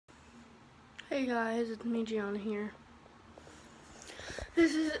Hey guys, it's me, Gianna here.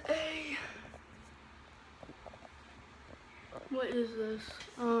 This is what is this?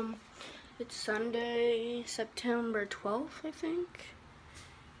 It's Sunday, September 12th, I think.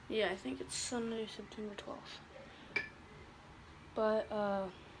 Yeah, I think it's Sunday, September 12th. But,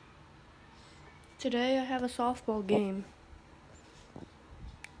 today I have a softball game.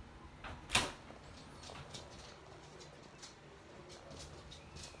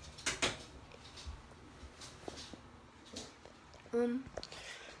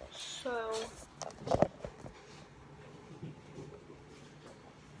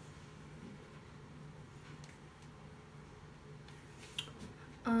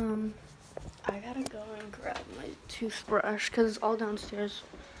 I gotta go and grab my toothbrush because it's all downstairs.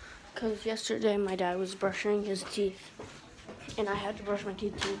 Because yesterday my dad was brushing his teeth and I had to brush my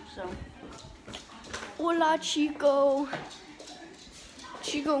teeth too, so. Hola, Chico.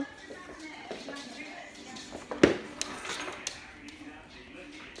 Chico.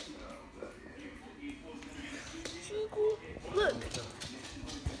 Chico, look.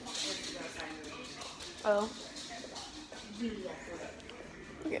 Oh.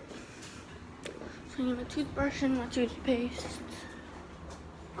 Okay. So I need my toothbrush and my toothpaste.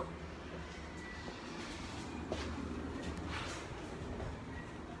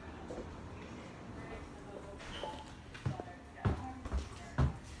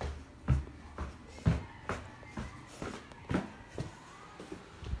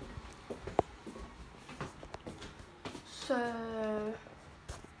 So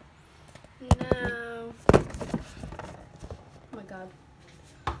now, oh my god,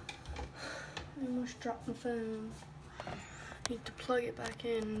 I almost dropped my phone. Need to plug it back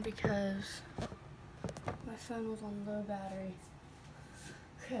in because my phone was on low battery.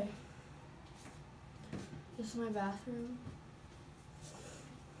 Okay, this is my bathroom.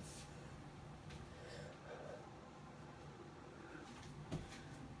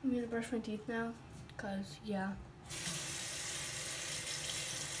 I'm gonna brush my teeth now, cause yeah.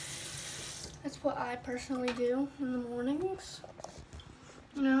 That's what I personally do in the mornings.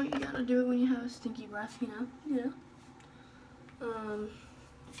 You know, you gotta do it when you have a stinky breath, you know? Yeah.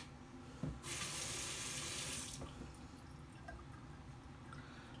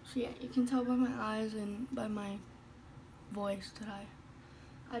 So yeah, you can tell by my eyes and by my voice that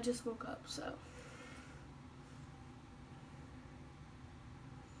I just woke up, so.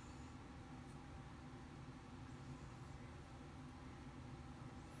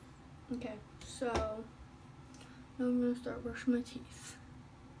 Okay, so now I'm gonna start brushing my teeth.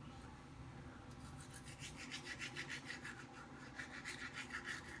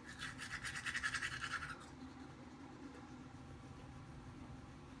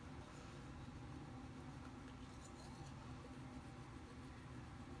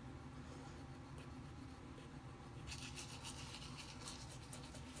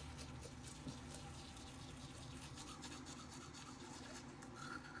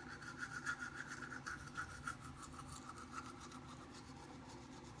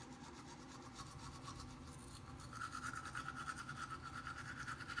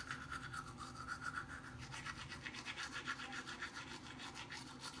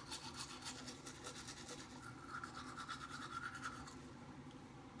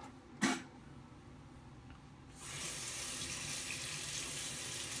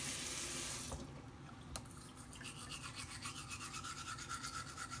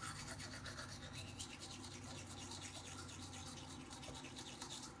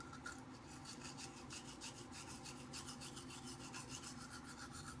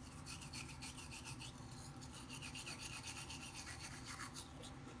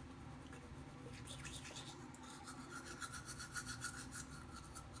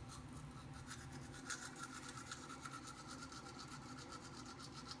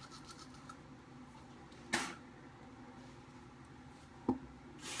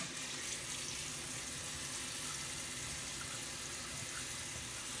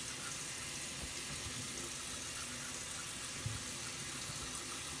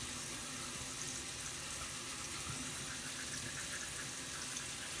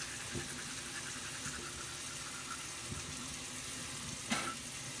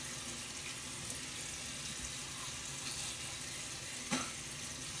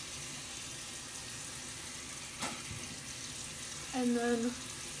 And then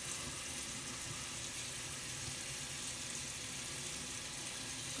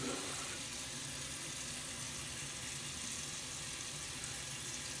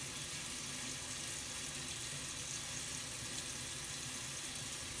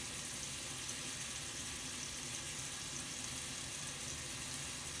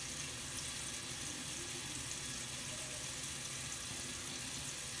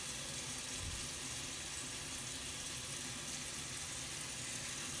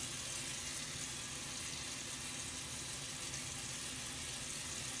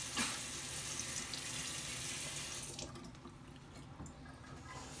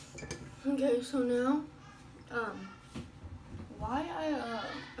Okay, so now, why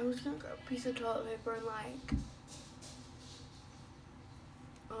I was gonna grab a piece of toilet paper and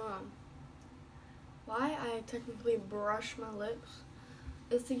why I technically brush my lips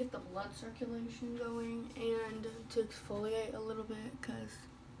is to get the blood circulation going and to exfoliate a little bit, cause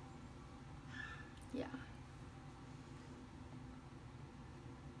yeah,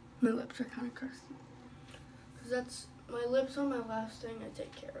 my lips are kind of crusty. Cause my lips are my last thing I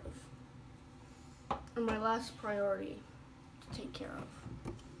take care of, or my last priority to take care of.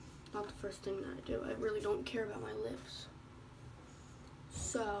 Not the first thing that I do. I really don't care about my lips.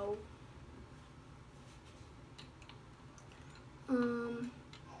 So,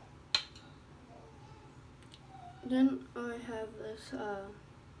 then I have this,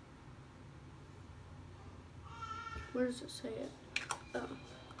 where does it say it? Oh.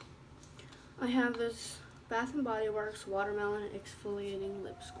 I have this Bath & Body Works Watermelon Exfoliating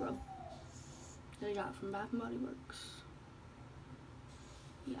Lip Scrub that I got from Bath & Body Works.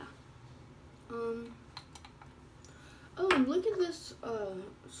 Yeah. Oh, and look at this,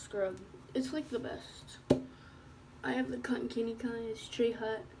 scrub. It's like the best. I have the cotton candy kind, it's Tree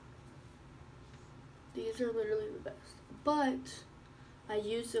Hut. These are literally the best. But I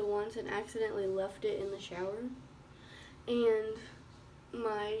used it once and accidentally left it in the shower. And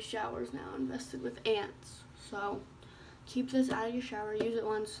my shower's now infested with ants. So keep this out of your shower, use it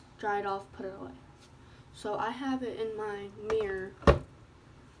once, dry it off, put it away. So I have it in my mirror.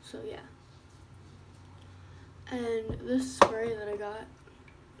 So yeah. And this spray that I got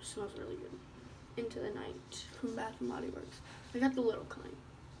smells really good. Into the Night from Bath & Body Works. I got the little kind,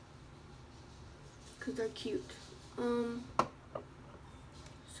 cause they're cute. So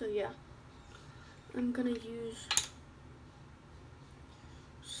yeah, I'm gonna use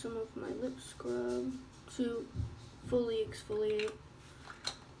some of my lip scrub to fully exfoliate,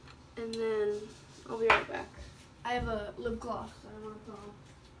 and then I'll be right back. I have a lip gloss that I want to put on.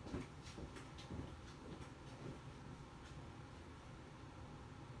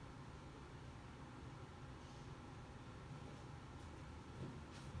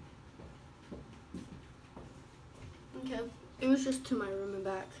 Okay, it was just to my room and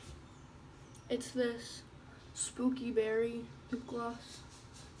back. It's this Spooky Berry lip gloss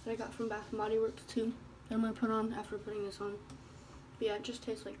that I got from Bath & Body Works too, that I'm going to put on after putting this on. But yeah, it just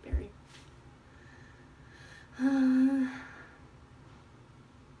tastes like berry.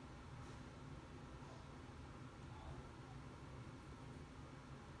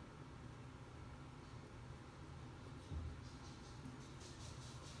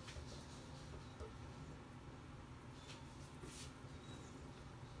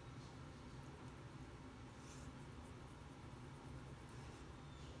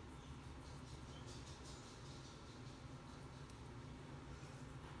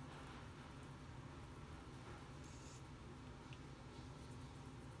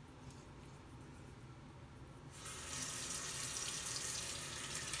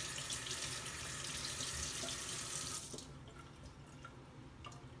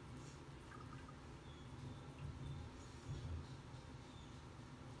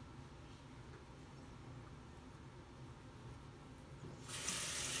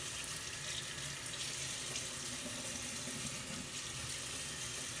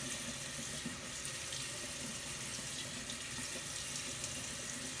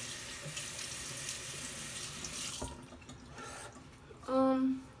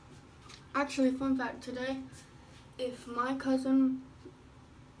 Actually, fun fact today, if my cousin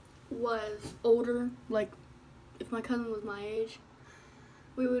was older, like if my cousin was my age,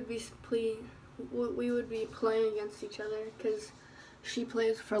 we would be playing against each other, because she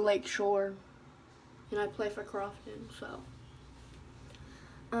plays for Lake Shore and I play for Crofton. So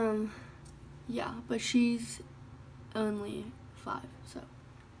yeah, but she's only 5, so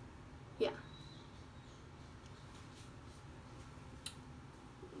yeah.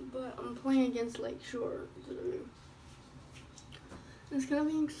 But I'm playing against Lake Shore today. It's gonna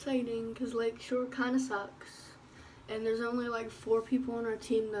be exciting because Lake Shore kind of sucks. And there's only like 4 people on our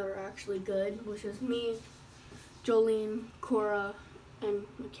team that are actually good, which is me, Jolene, Cora, and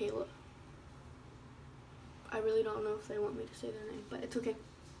Michaela. I really don't know if they want me to say their name, but it's okay,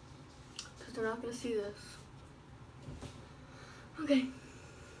 because they're not gonna see this. Okay,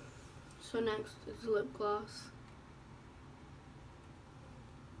 so next is lip gloss.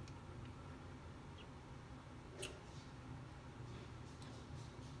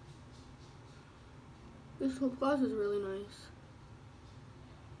 This lip gloss is really nice.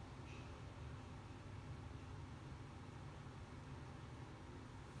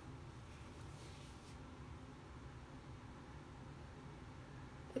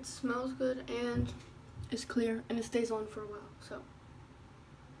 it smells good and it's clear and it stays on for a while.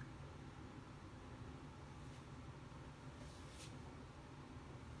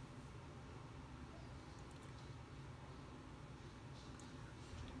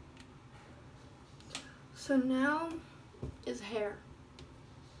 So now is hair.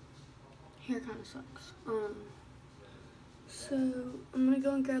 Hair kind of sucks. So I'm gonna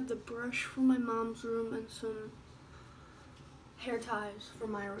go and grab the brush from my mom's room and some hair ties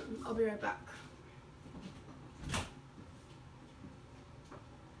from my room. I'll be right back.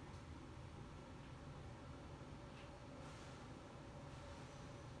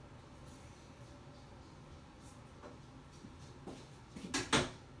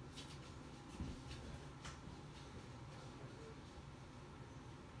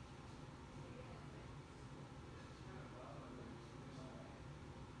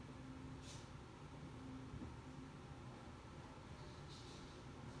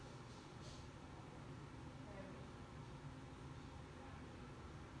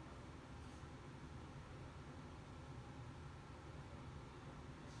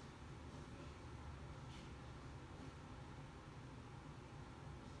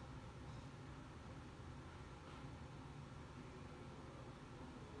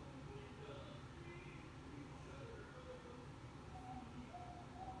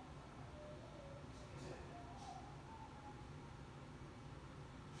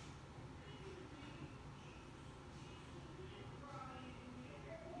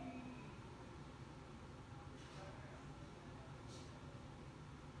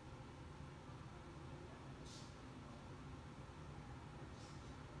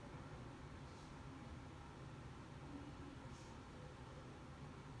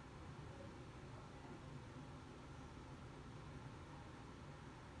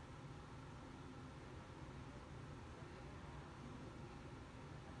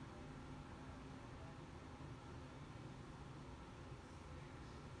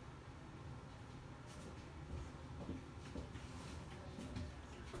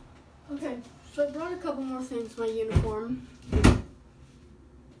 Okay, so I brought a couple more things, my uniform.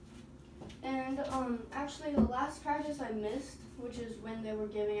 And actually the last practice I missed, which is when they were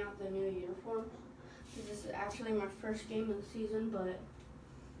giving out the new uniforms. This is actually my first game of the season, but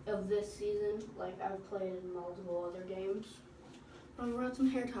of this season, like I've played in multiple other games. I brought some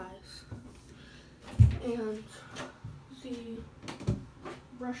hair ties. And the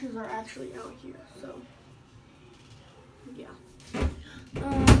brushes are actually out here, so yeah.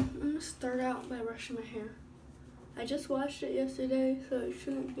 I'm gonna start out by brushing my hair. I just washed it yesterday, so it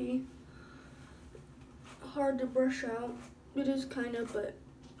shouldn't be hard to brush out. It is kind of, but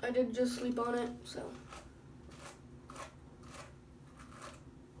I did just sleep on it, so.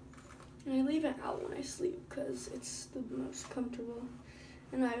 And I leave it out when I sleep because it's the most comfortable.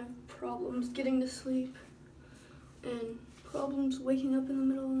 And I have problems getting to sleep and problems waking up in the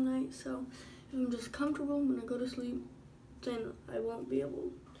middle of the night. So if I'm just comfortable when I go to sleep, then I won't be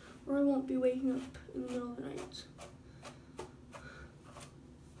able, or I won't be waking up in the middle of the night.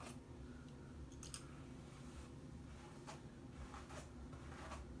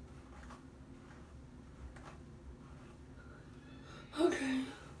 Okay,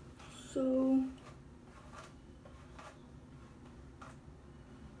 so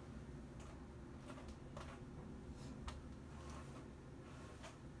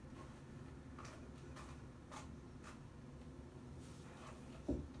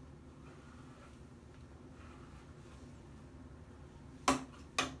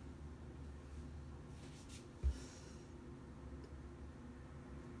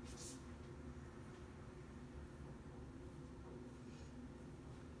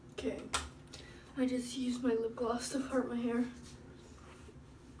okay, I just used my lip gloss to part my hair.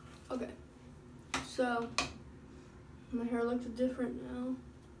 Okay, so my hair looks different now.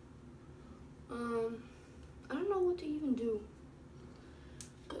 I don't know what to even do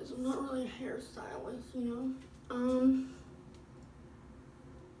because I'm not really a hairstylist, you know.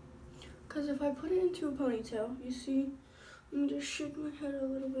 Because if I put it into a ponytail, you see, I'm just shake my head a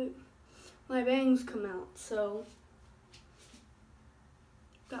little bit. My bangs come out, so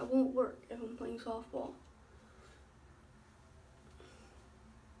that won't work if I'm playing softball.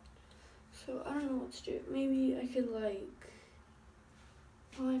 So I don't know what to do. Maybe I could oh,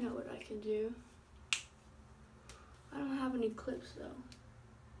 I know what I can do. I don't have any clips though.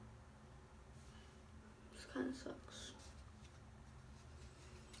 This kind of sucks.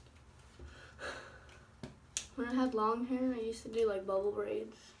 When I had long hair, I used to do like bubble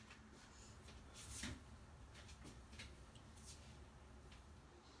braids.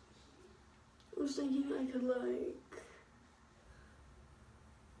 I was thinking I could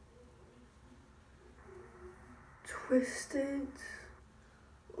twist it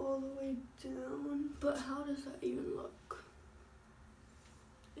all the way down, but how does that even look?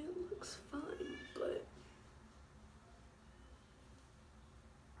 It looks fine, but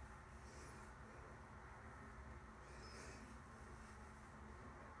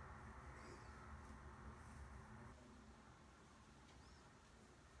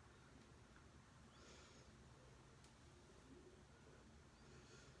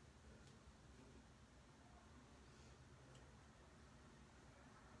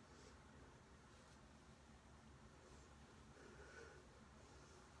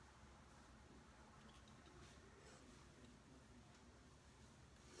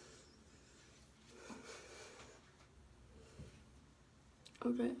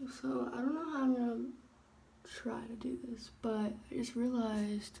okay, so I don't know how I'm gonna try to do this, but I just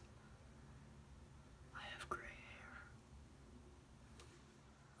realized I have gray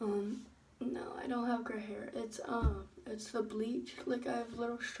hair. No, I don't have gray hair. It's the bleach. Like, I have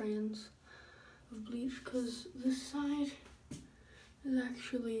little strands of bleach because this side is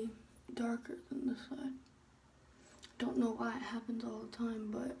actually darker than this side. Don't know why it happens all the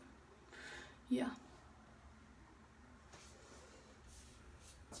time, but yeah.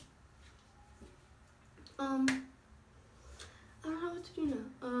 I don't know what to do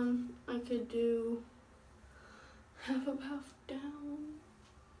now. I could do half up, half down,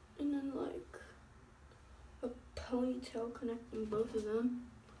 and then like a ponytail connecting both of them.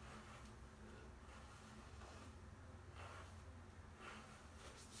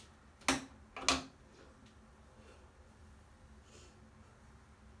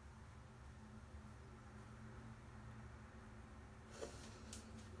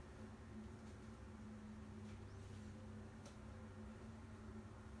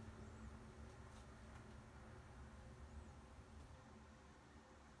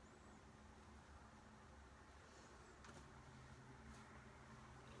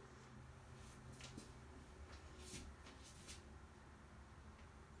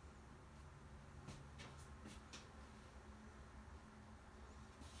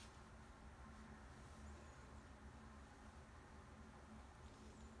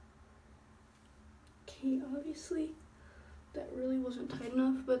 Okay, obviously that really wasn't tight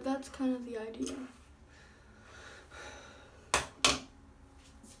enough, but that's kind of the idea.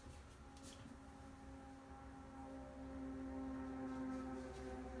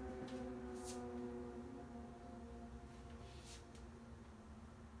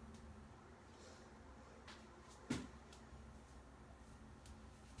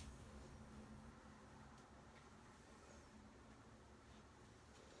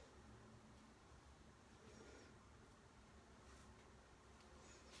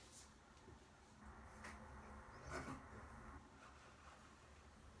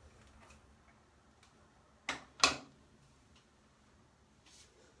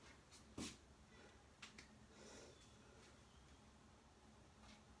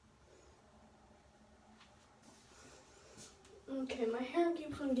 Okay, my hair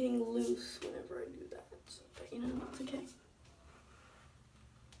keeps on getting loose whenever I do that, so, but you know, it's okay.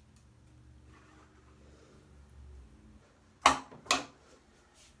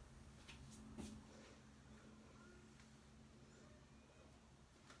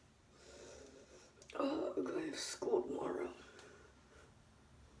 Oh, I have school tomorrow.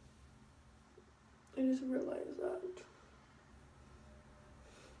 I just realized that.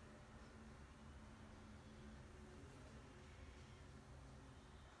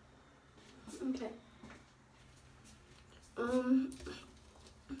 Okay.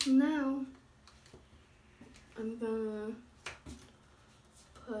 Now I'm gonna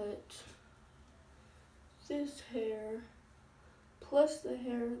put this hair plus the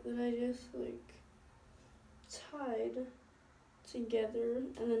hair that I just like tied together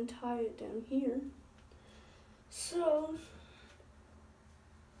and then tie it down here. So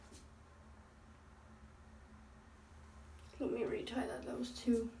let me retie that. That was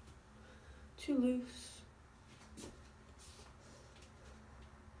too loose.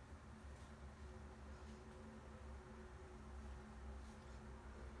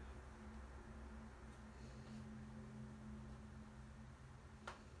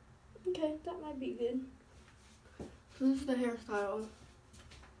 Okay, that might be good. So this is the hairstyle.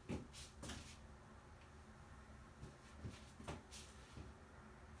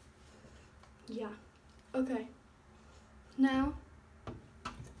 Yeah. Okay. Now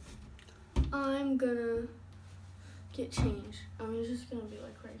I'm gonna get changed. It's just gonna be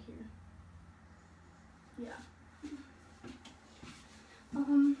like right here. Yeah.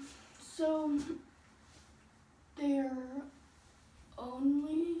 So they're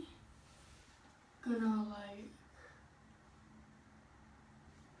only gonna like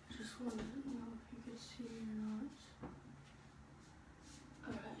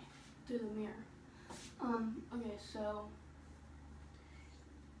through the mirror. Okay, so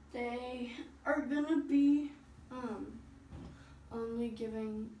they are gonna be only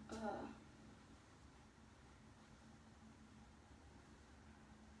giving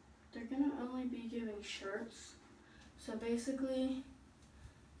they're gonna only be giving shirts. So basically,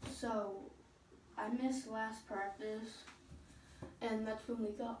 I missed last practice, and that's when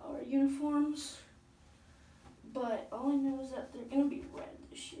we got our uniforms. But all I know is that they're gonna be red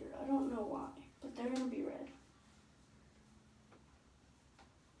this year. I don't know why, but they're gonna be red.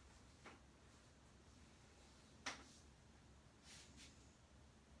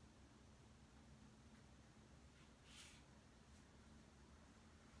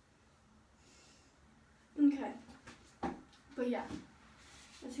 Okay, but yeah,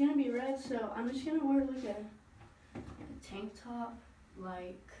 it's gonna be red, so I'm just gonna wear like a tank top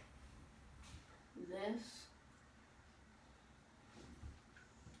like this,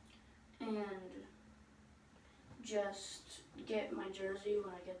 and just get my jersey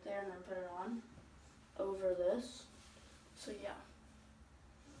when I get there and then put it on over this. So yeah,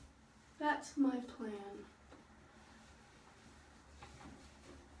 that's my plan.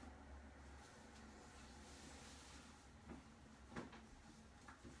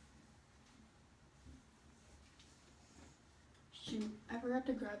 Shoot, I forgot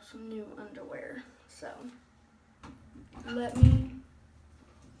to grab some new underwear, so I'll be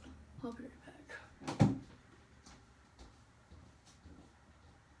right back.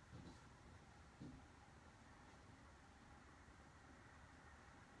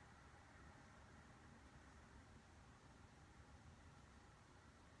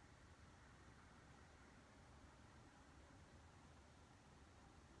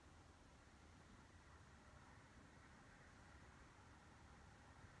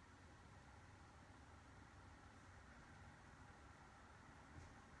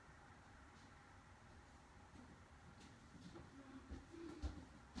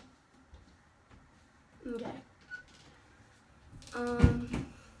 Okay.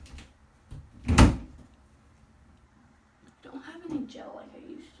 Don't have any gel like I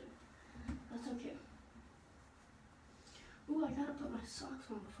used to. That's okay. Ooh, I gotta put my socks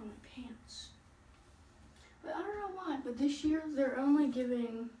on before my pants. But I don't know why, but this year they're only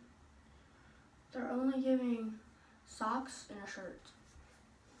giving socks and a shirt.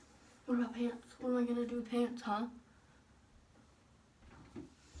 What about pants? What am I gonna do with pants, huh?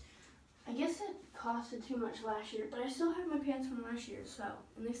 I guess it costed too much last year, but I still have my pants from last year, so,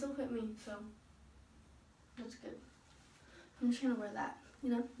 and they still fit me, so that's good. I'm just gonna wear that,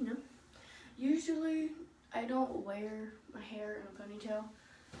 you know. Usually, I don't wear my hair in a ponytail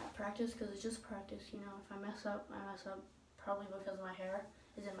at practice because it's just practice, you know. If I mess up, I mess up probably because my hair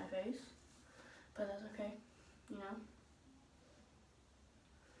is in my face, but that's okay, you know.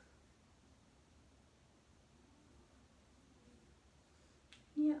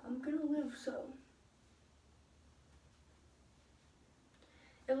 Yeah, I'm gonna live, so.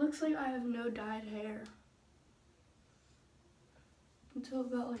 It looks like I have no dyed hair until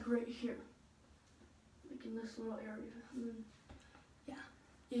about like right here, like in this little area. And then, yeah,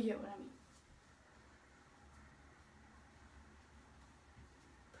 you get what I mean.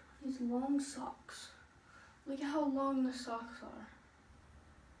 These long socks. Look at how long the socks are.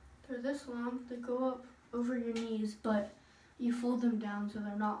 They're this long, they go up over your knees, but you fold them down so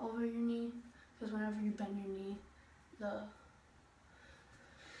they're not over your knee, because whenever you bend your knee,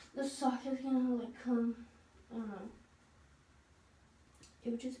 the sock is gonna like come, I don't know.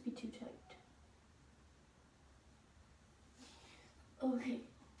 It would just be too tight. Okay,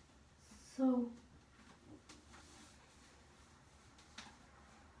 so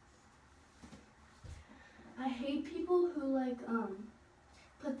I hate people who like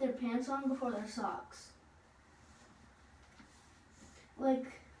put their pants on before their socks. Like,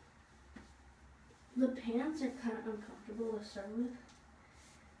 the pants are kind of uncomfortable to start with,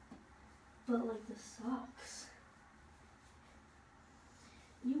 but like the socks,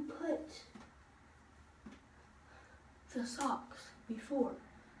 you put the socks before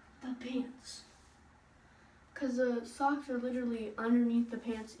the pants, because the socks are literally underneath the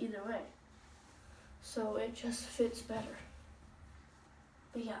pants either way, so it just fits better.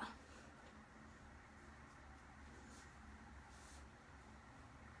 But yeah.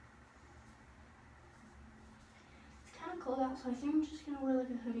 Cold out, so I think I'm just gonna wear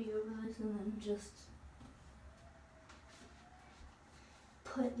like a hoodie over this and then just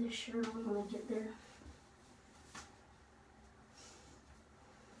put this shirt on when I get there.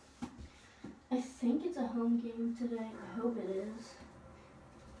 I think it's a home game today. I hope it is.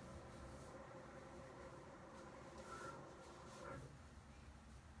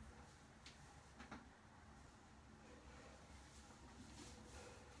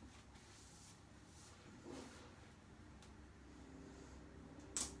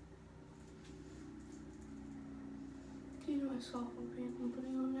 in my softball pants and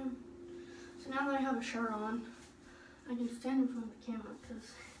putting on them. So now that I have a shirt on, I can stand in front of the camera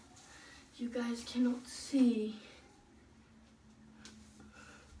because you guys cannot see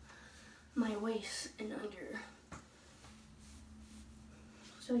my waist and under.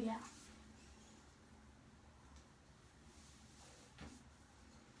 So yeah.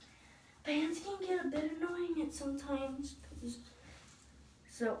 Pants can get a bit annoying at sometimes.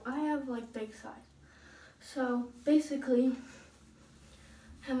 So I have like big size. So basically,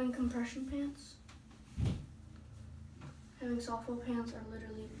 having compression pants, having softball pants are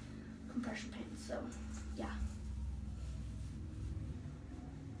literally compression pants. So yeah.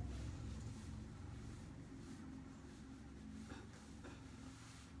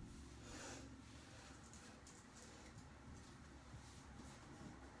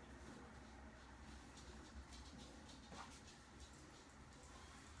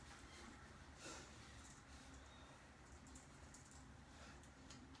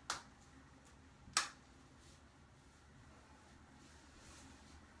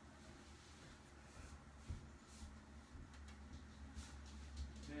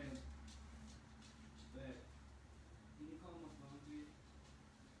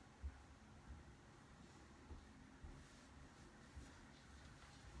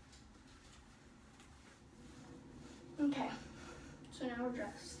 Okay, so now we're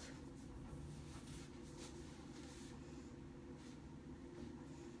dressed.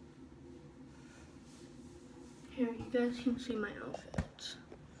 Here, you guys can see my outfits.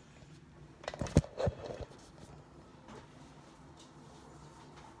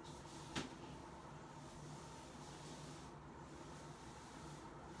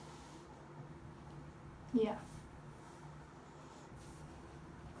 Yeah.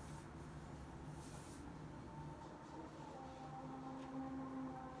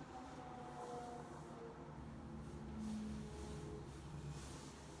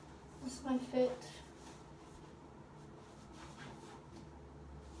 This is my fit.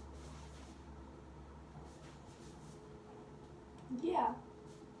 Yeah.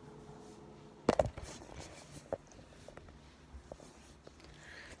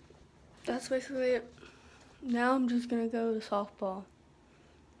 That's basically it. Now I'm just gonna go to softball.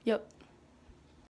 Yep.